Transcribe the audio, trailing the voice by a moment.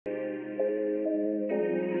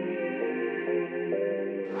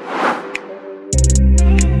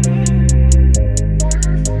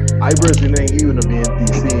personally think he would have been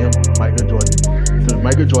the same Michael Jordan. Because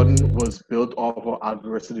Michael Jordan was built off of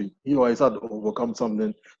adversity. He always had to overcome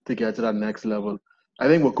something to get to that next level. I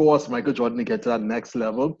think what caused Michael Jordan to get to that next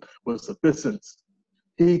level was the Pistons.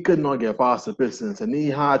 He could not get past the Pistons, and he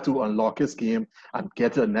had to unlock his game and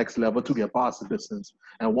get to the next level to get past the Pistons.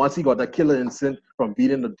 And once he got that killer instinct from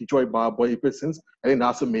beating the Detroit Bar Boy Pistons, I think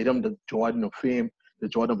that's what made him the Jordan of fame, the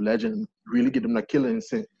Jordan of legend, really give him that killer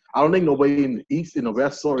instinct. I don't think nobody in the East, in the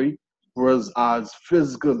West, sorry, was as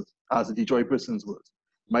physical as the Detroit Pistons was.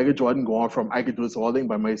 Michael Jordan going from I could do this all thing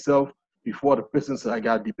by myself before the Pistons, I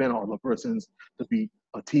got to depend on other persons to be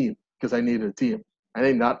a team because I needed a team. I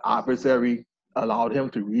think that adversary allowed him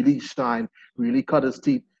to really shine, really cut his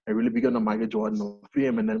teeth, and really become the Michael Jordan of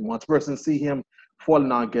fame. And then once persons see him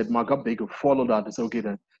falling out, get marked up, they could follow that and say, okay,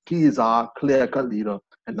 then he is our clear-cut leader,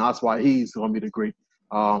 and that's why he's going to be the great.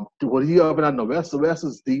 To what he up in the West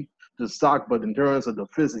is deep, the stock, but in terms of the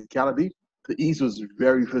physicality, the East was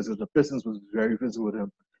very physical. The Pistons was very physical with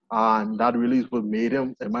him. And that really is what made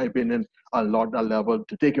him, in my opinion, unlock that level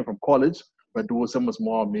to take him from college, where there was some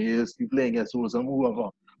small maze, you playing against some whoever,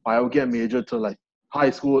 I would get major to like high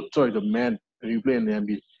school, sorry, the men, and you play in the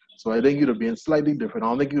NBA. So I think you'd have been slightly different. I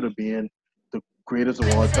don't think you'd have been the greatest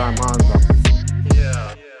of all time, hands down.